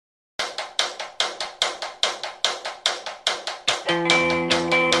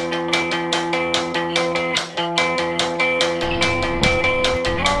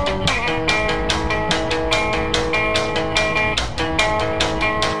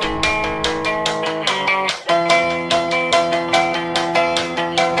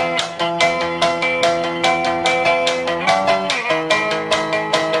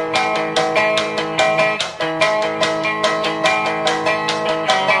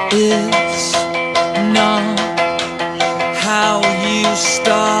It's not how you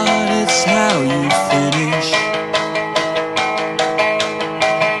start, it's how you finish.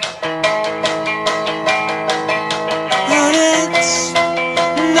 And it's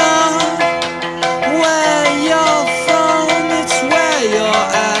not where you're from, it's where you're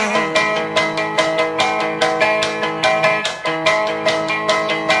at.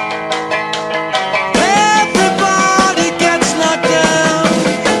 Everybody gets knocked down,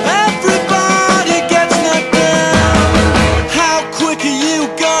 everybody gets knocked down. How quick are you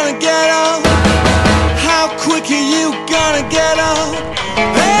gonna get up? How quick are you gonna get up?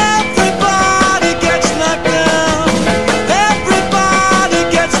 Everybody gets knocked down, everybody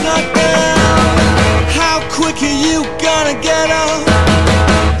gets knocked down. How quick are you gonna get up?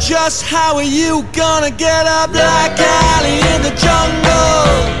 Just how are you gonna get up? Like Ali in the jungle,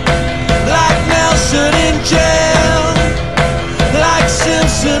 like Nelson in jail, like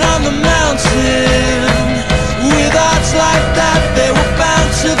Simpson on the mountain. With odds like that, they were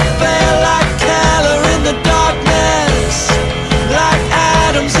bound to fail. Like Keller in the darkness, like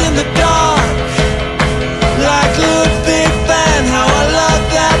Adams in the dark, like Ludwig van. How I love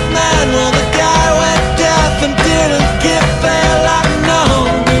that man. Well, the guy went deaf and didn't give fair. Like no.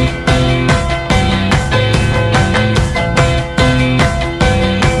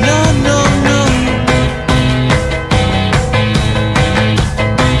 No, no, no.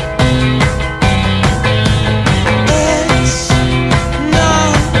 It's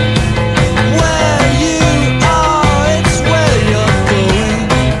not where you are, it's where you're going.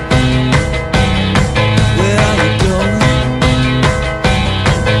 Where are you going?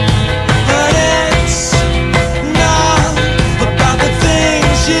 And it's not about the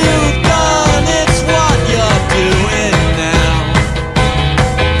things you've done, it's what you're doing now.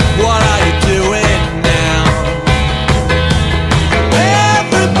 What are you doing now?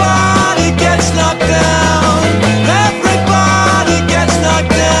 Everybody gets knocked down, everybody gets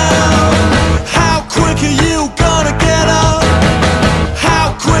knocked down. How quick are you gonna get up? How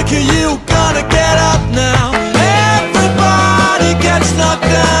quick are you gonna get up now? Everybody gets knocked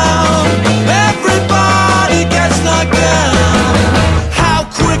down, everybody gets knocked down. How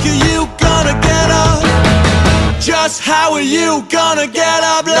quick are you gonna get up? Just how are you gonna get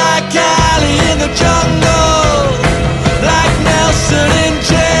up? Like Ali in the jungle,